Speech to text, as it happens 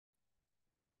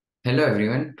Hello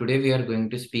everyone. Today we are going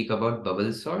to speak about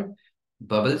bubble sort.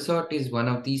 Bubble sort is one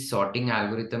of the sorting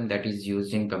algorithm that is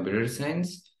used in computer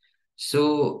science.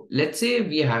 So let's say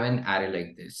we have an array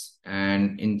like this,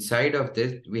 and inside of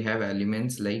this we have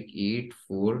elements like 8,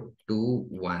 4, 2,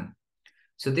 1.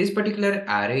 So this particular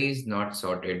array is not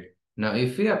sorted. Now,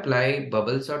 if we apply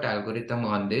bubble sort algorithm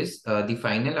on this, the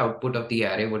final output of the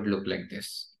array would look like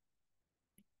this.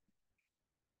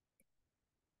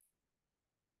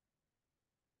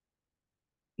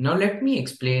 Now let me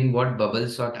explain what bubble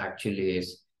sort actually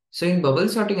is. So in bubble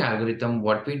sorting algorithm,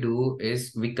 what we do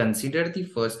is we consider the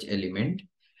first element,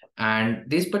 and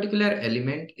this particular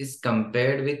element is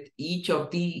compared with each of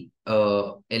the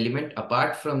element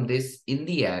apart from this in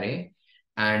the array,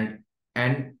 and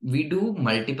we do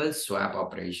multiple swap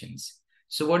operations.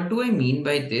 So what do I mean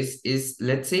by this is,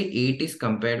 let's say 8 is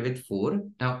compared with 4.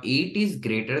 Now 8 is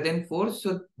greater than 4,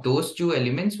 so those two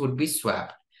elements would be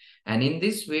swapped. And in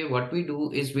this way, what we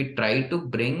do is we try to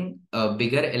bring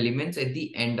bigger elements at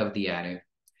the end of the array.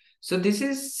 So this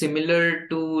is similar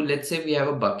to, let's say we have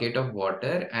a bucket of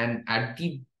water, and at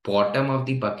the bottom of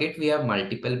the bucket, we have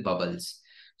multiple bubbles.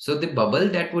 So the bubble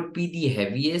that would be the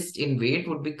heaviest in weight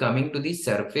would be coming to the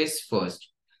surface first.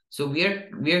 So we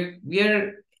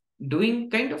are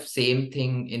doing kind of same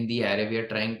thing in the array. We are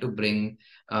trying to bring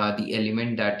the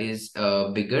element that is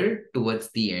bigger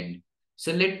towards the end.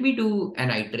 So let me do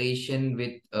an iteration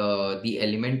with the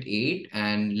element 8,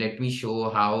 and let me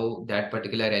show how that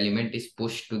particular element is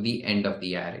pushed to the end of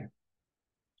the array.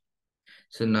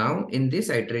 So now in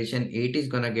this iteration, 8 is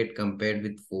going to get compared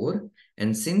with 4.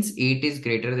 And since 8 is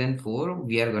greater than 4,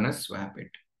 we are going to swap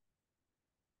it.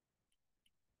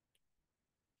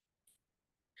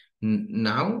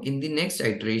 Now in the next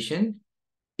iteration,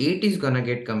 8 is going to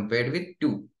get compared with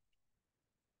 2.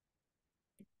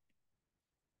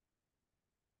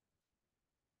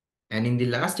 And in the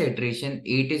last iteration,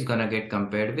 8 is going to get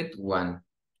compared with 1.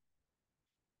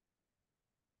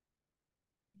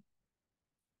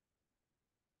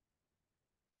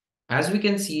 As we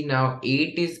can see now,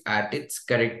 8 is at its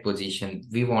correct position.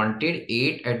 We wanted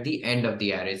 8 at the end of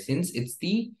the array since it's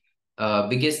the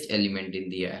biggest element in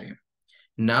the array.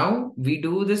 Now we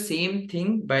do the same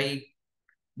thing by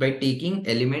taking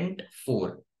element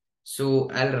 4. So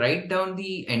I'll write down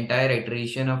the entire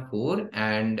iteration of 4,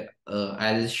 and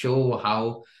I'll show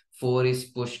how 4 is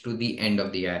pushed to the end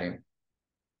of the array.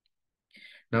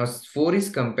 Now 4 is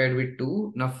compared with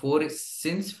 2. Now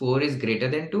since 4 is greater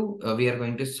than 2, we are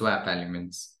going to swap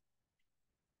elements.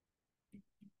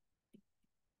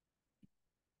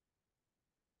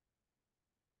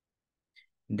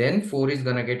 Then 4 is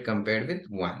going to get compared with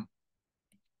 1.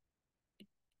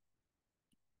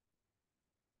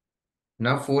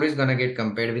 Now 4 is going to get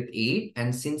compared with 8.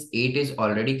 And since 8 is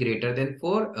already greater than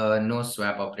 4, no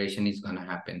swap operation is going to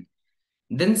happen.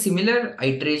 Then similar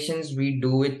iterations, we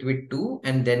do it with 2,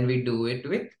 and then we do it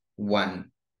with 1.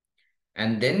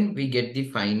 And then we get the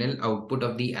final output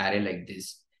of the array like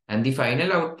this. And the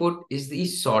final output is the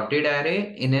sorted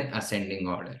array in an ascending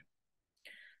order.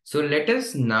 So let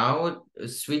us now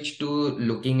switch to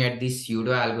looking at the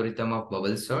pseudo algorithm of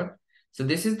bubble sort. So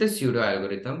this is the pseudo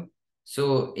algorithm.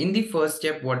 So in the first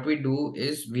step, what we do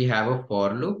is we have a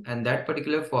for loop, and that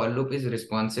particular for loop is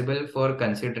responsible for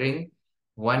considering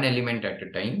one element at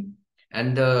a time.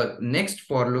 And the next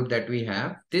for loop that we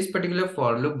have, this particular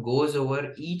for loop goes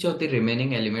over each of the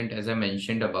remaining element as I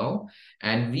mentioned above,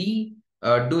 and we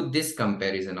do this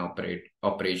comparison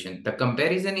operation. The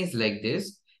comparison is like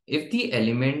this: if the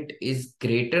element is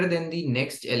greater than the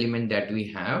next element that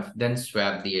we have, then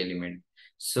swap the element.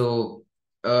 So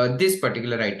this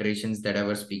particular iterations that I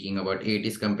was speaking about, 8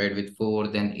 is compared with 4,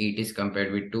 then 8 is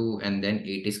compared with 2, and then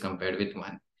 8 is compared with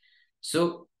 1.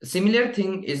 So similar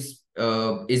thing is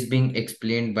being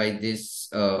explained by this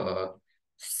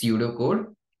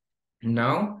pseudocode.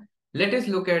 Now, let us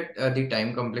look at the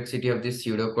time complexity of this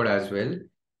pseudocode as well.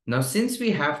 Now, since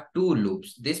we have two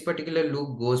loops, this particular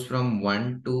loop goes from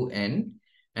 1 to n,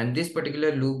 and this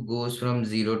particular loop goes from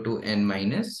 0 to n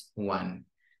minus 1.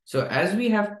 So as we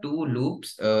have two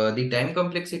loops, the time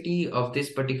complexity of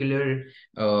this particular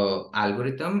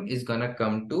algorithm is gonna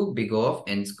come to big O of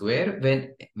n square,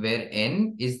 where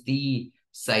n is the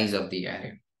size of the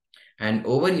array. And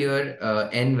over here,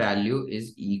 n value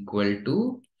is equal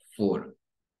to 4.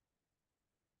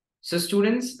 So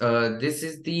students, this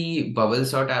is the bubble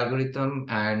sort algorithm,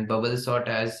 and bubble sort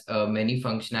has many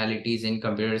functionalities in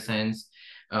computer science.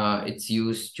 It's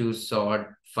used to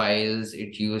sort files,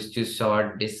 it's used to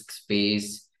sort disk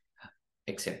space,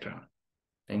 etc.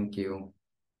 Thank you.